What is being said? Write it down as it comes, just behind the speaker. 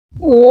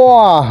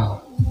Wah,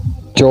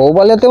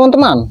 coba lihat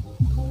teman-teman.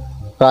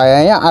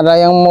 Kayaknya ada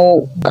yang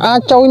mau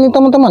kacau ini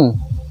teman-teman.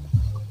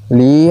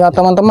 Lihat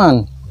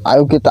teman-teman.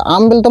 Ayo kita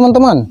ambil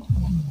teman-teman.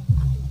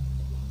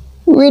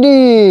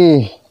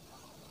 Widih.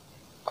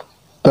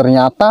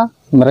 Ternyata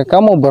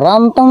mereka mau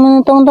berantem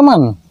nih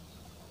teman-teman.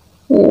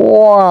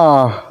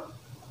 Wah,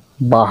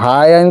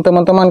 bahaya ini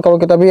teman-teman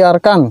kalau kita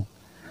biarkan.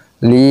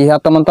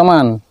 Lihat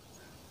teman-teman.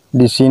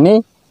 Di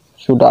sini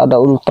sudah ada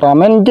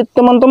Ultraman Jip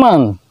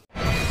teman-teman.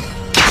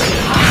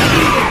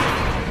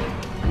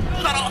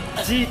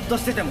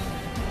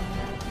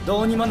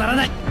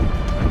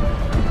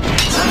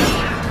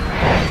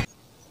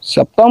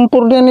 Siap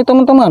tempur dia nih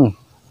teman-teman.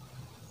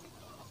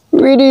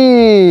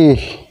 Widih.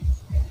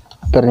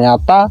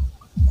 Ternyata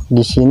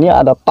di sini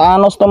ada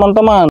Thanos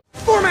teman-teman.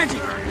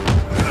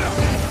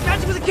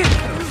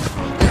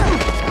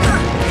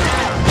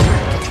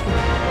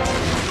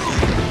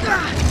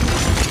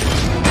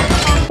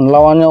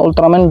 Lawannya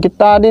Ultraman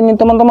kita tadi nih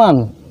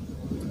teman-teman.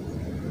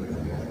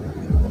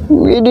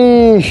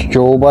 Widih,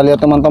 coba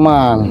lihat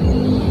teman-teman.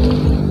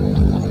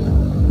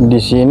 Di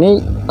sini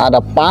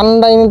ada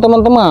panda ini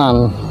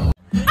teman-teman.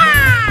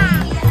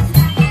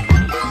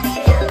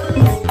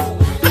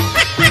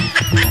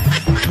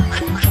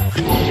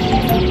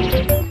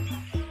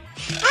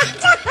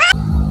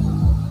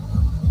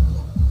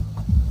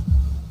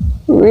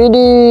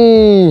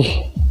 Widih,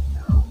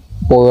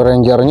 Power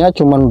Ranger-nya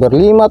cuman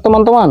berlima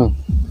teman-teman.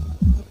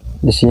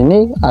 Di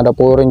sini ada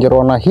Power Ranger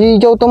warna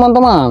hijau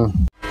teman-teman.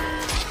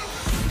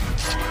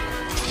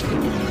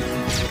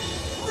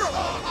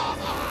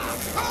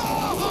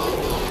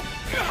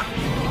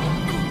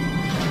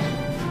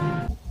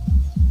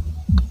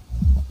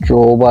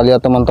 Coba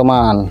lihat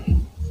teman-teman.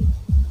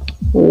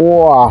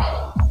 Wah,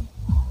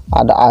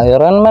 ada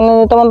Iron Man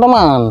ini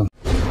teman-teman.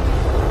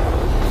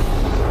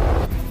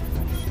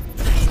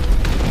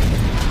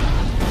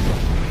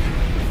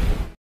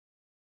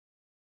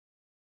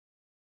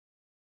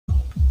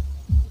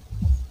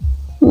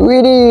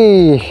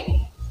 Widih,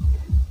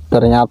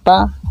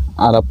 ternyata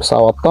ada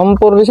pesawat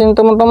tempur di sini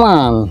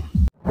teman-teman.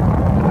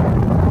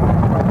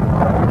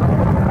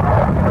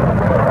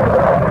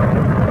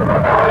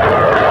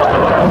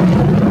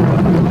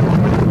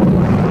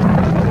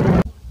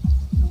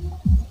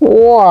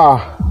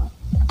 Wah,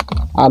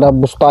 ada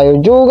bus Tayo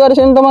juga di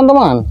sini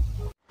teman-teman.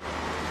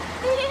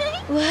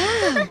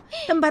 Wow,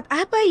 tempat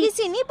apa ini? Di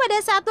sini pada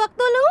saat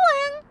waktu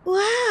luang.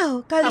 Wow,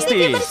 kalian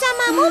Ini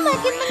bersamamu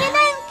makin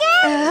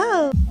menyenangkan.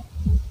 Oh.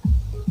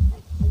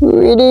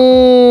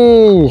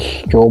 Widih,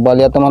 coba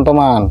lihat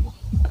teman-teman.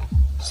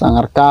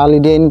 Sangar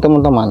kali dia ini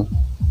teman-teman.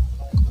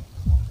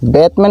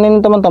 Batman ini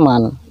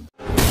teman-teman.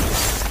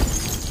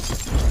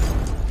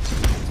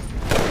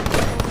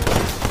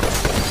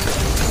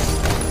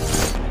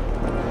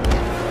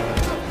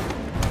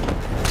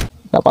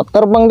 Dapat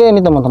terbang dia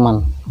ini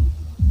teman-teman.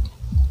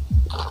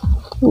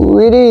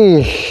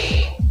 Widih,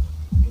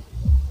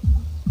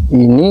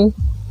 ini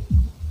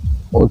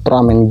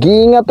Ultraman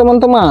Ginga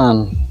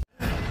teman-teman.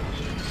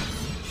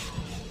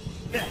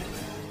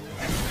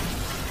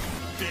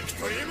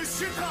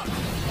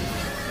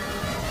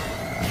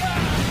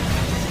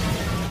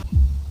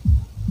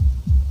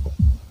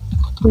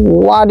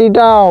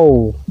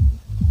 Wadidaw,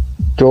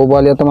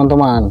 coba lihat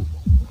teman-teman.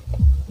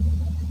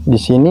 Di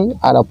sini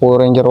ada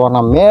Power Ranger warna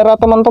merah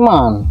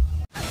teman-teman.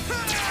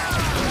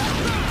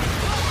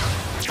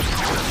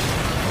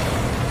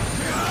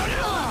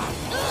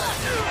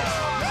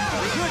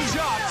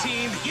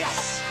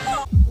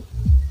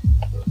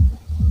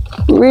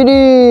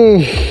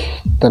 Widih,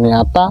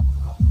 ternyata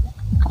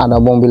ada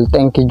mobil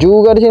tangki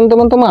juga di sini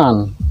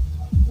teman-teman.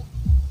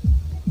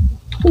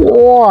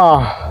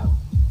 Wah,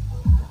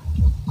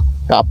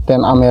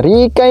 Kapten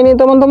Amerika ini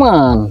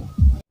teman-teman.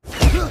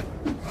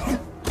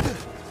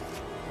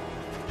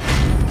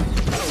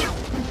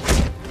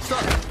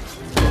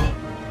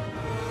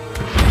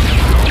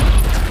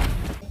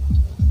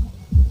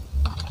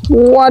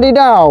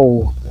 Wadidaw,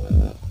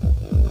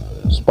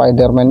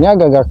 Spiderman-nya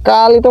gagah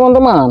kali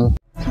teman-teman.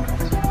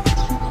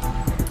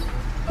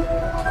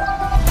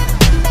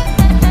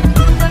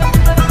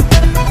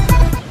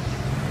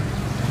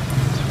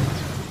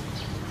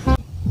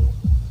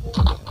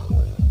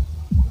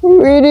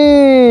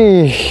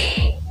 Widih,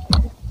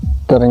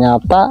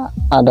 ternyata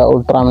ada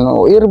Ultraman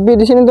ORB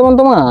di sini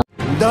teman-teman.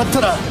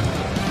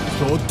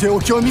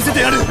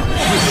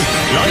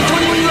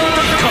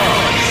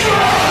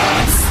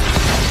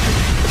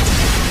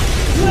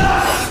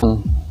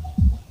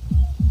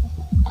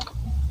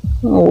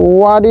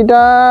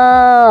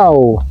 Wadidaw,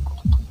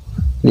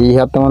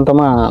 lihat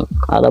teman-teman,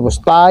 ada bus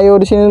Tayo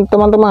di sini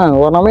teman-teman,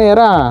 warna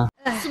merah.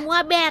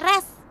 Semua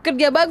beres.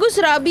 Kerja bagus,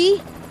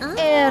 Rabi.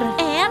 Air.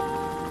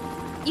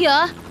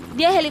 Ya,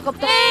 dia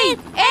helikopter.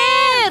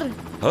 Air.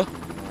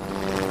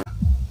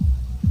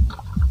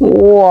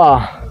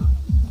 Wah,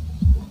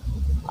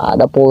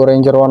 ada Power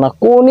Ranger warna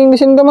kuning di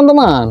sini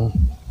teman-teman.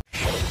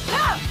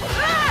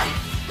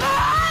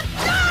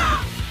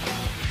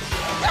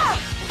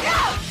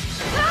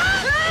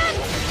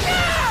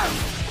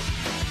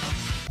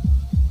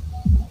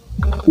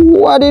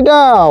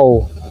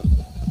 Wadidaw.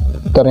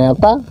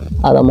 Ternyata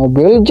ada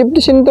mobil Jeep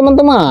di sini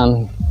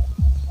teman-teman.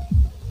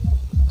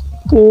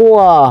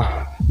 Wah,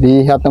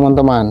 lihat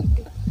teman-teman.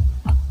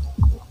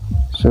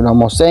 Sudah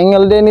mau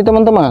senggel deh ini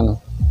teman-teman.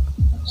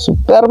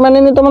 Superman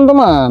ini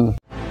teman-teman.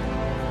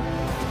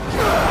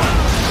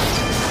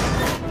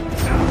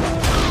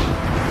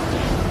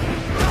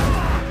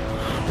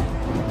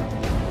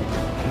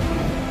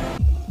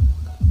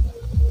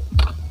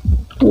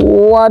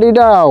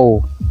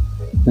 Wadidaw.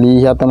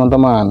 Lihat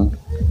teman-teman.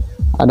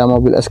 Ada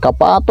mobil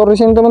eskavator di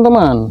sini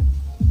teman-teman.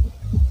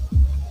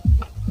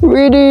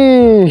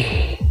 Widih.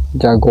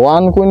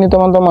 Jagoanku ini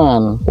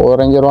teman-teman. Power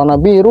Ranger warna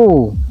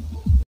biru.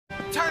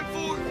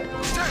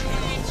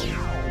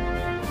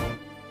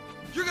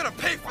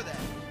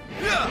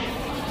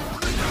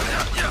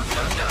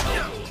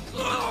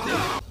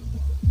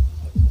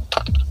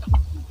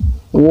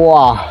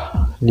 Wah,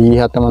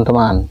 lihat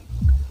teman-teman.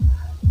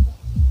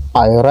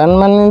 Iron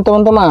Man ini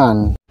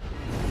teman-teman.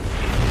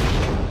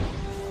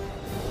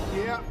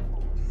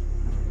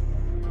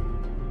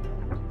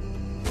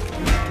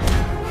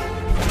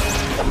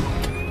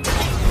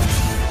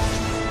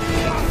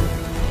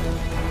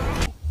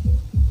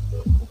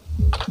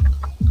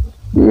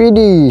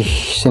 Widih,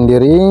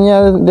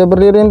 sendirinya dia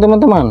berdiri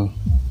teman-teman.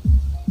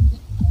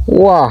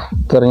 Wah,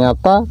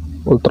 ternyata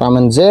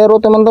Ultraman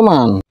Zero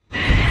teman-teman.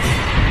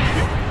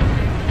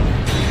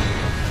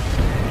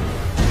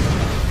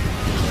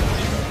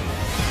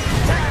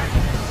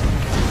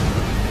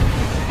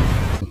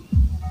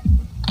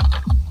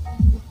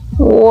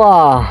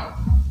 Wah,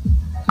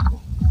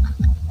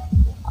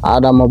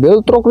 ada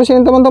mobil truk di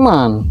sini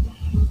teman-teman.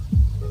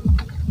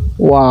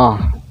 Wah,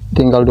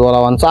 tinggal 2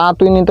 lawan 1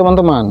 ini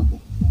teman-teman.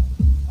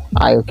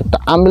 Ayo kita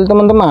ambil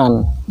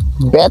teman-teman.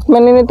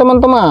 Batman ini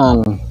teman-teman.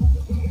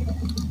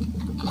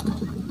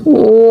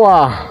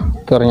 Wah,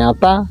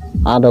 ternyata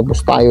ada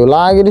bus tayo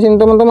lagi di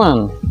sini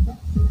teman-teman.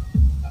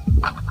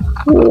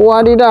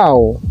 Wadidaw,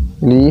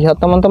 lihat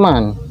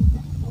teman-teman.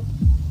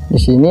 Di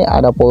sini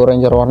ada Power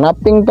Ranger warna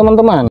pink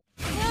teman-teman.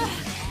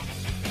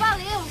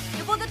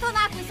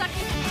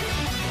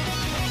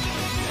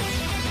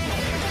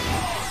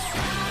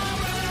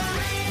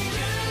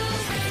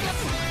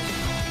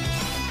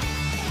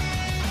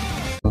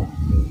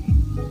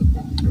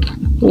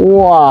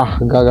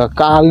 Wah, gagah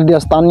kali dia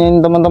stunnya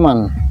ini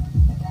teman-teman.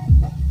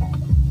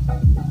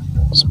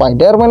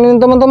 Spiderman ini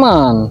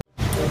teman-teman.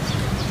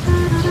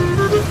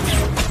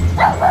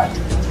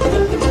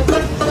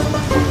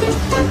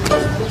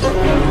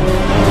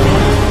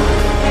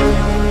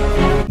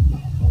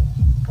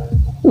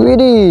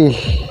 Widih,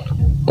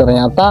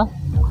 ternyata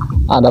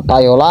ada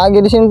tayo lagi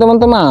di sini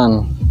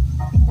teman-teman.